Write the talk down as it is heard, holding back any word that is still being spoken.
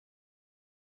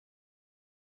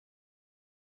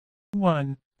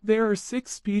1. There are 6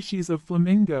 species of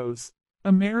flamingos: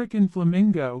 American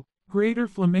flamingo, greater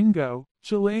flamingo,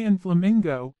 Chilean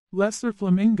flamingo, lesser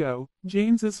flamingo,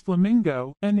 James's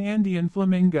flamingo, and Andean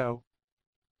flamingo.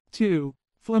 2.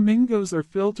 Flamingos are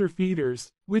filter feeders,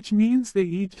 which means they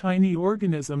eat tiny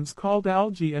organisms called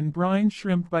algae and brine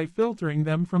shrimp by filtering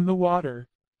them from the water.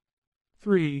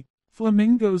 3.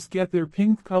 Flamingos get their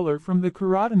pink color from the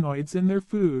carotenoids in their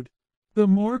food. The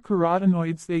more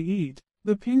carotenoids they eat,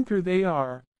 the pinker they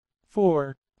are.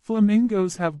 4.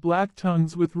 Flamingos have black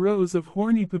tongues with rows of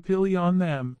horny papillae on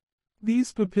them.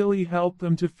 These papillae help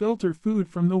them to filter food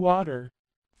from the water.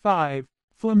 5.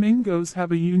 Flamingos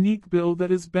have a unique bill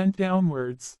that is bent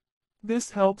downwards.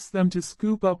 This helps them to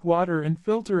scoop up water and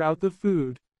filter out the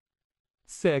food.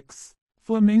 6.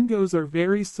 Flamingos are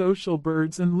very social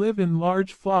birds and live in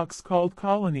large flocks called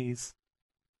colonies.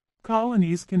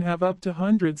 Colonies can have up to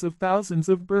hundreds of thousands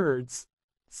of birds.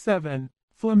 7.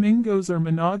 Flamingos are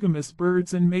monogamous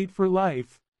birds and mate for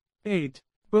life. 8.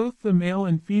 Both the male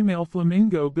and female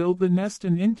flamingo build the nest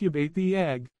and incubate the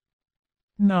egg.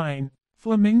 9.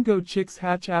 Flamingo chicks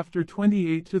hatch after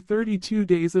 28 to 32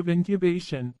 days of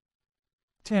incubation.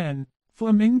 10.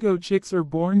 Flamingo chicks are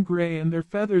born gray and their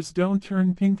feathers don't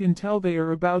turn pink until they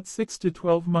are about 6 to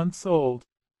 12 months old.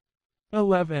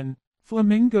 11.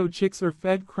 Flamingo chicks are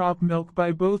fed crop milk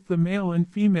by both the male and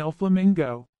female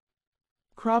flamingo.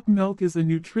 Crop milk is a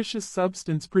nutritious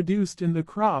substance produced in the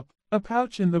crop, a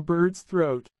pouch in the bird's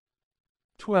throat.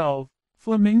 12.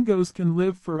 Flamingos can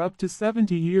live for up to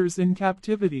 70 years in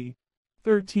captivity.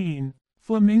 13.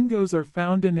 Flamingos are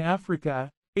found in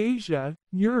Africa, Asia,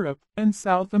 Europe, and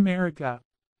South America.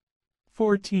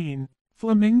 14.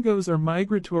 Flamingos are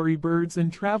migratory birds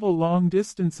and travel long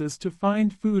distances to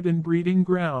find food and breeding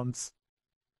grounds.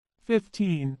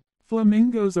 15.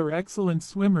 Flamingos are excellent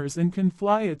swimmers and can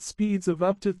fly at speeds of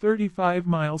up to 35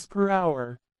 miles per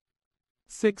hour.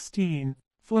 16.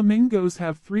 Flamingos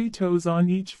have 3 toes on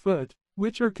each foot,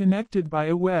 which are connected by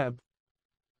a web.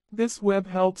 This web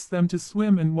helps them to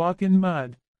swim and walk in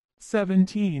mud.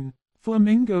 17.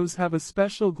 Flamingos have a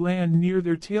special gland near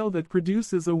their tail that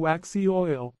produces a waxy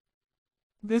oil.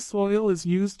 This oil is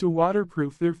used to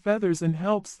waterproof their feathers and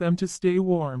helps them to stay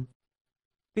warm.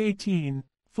 18.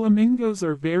 Flamingos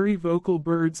are very vocal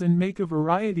birds and make a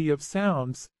variety of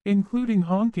sounds, including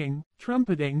honking,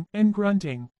 trumpeting, and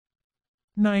grunting.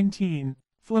 19.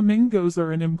 Flamingos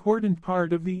are an important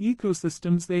part of the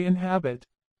ecosystems they inhabit.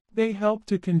 They help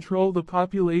to control the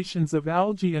populations of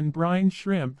algae and brine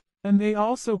shrimp, and they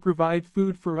also provide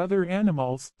food for other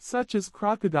animals, such as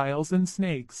crocodiles and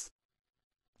snakes.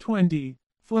 20.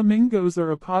 Flamingos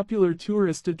are a popular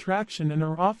tourist attraction and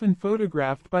are often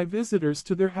photographed by visitors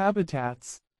to their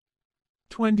habitats.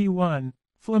 21.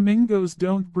 Flamingos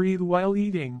don't breathe while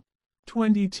eating.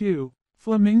 22.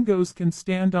 Flamingos can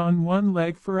stand on one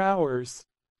leg for hours.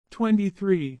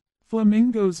 23.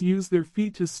 Flamingos use their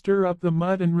feet to stir up the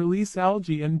mud and release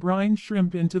algae and brine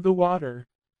shrimp into the water.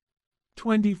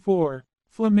 24.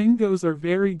 Flamingos are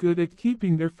very good at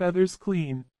keeping their feathers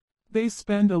clean. They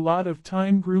spend a lot of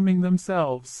time grooming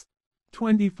themselves.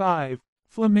 25.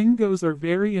 Flamingos are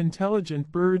very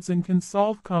intelligent birds and can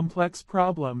solve complex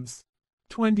problems.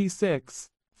 26.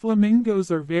 Flamingos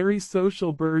are very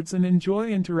social birds and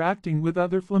enjoy interacting with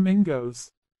other flamingos.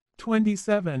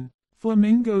 27.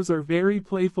 Flamingos are very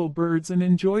playful birds and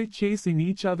enjoy chasing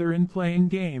each other and playing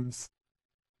games.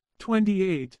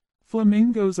 28.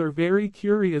 Flamingos are very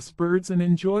curious birds and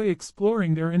enjoy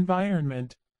exploring their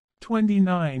environment.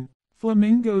 29.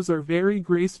 Flamingos are very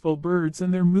graceful birds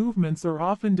and their movements are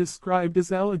often described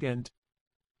as elegant.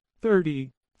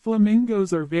 30.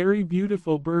 Flamingos are very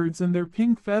beautiful birds and their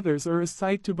pink feathers are a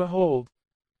sight to behold.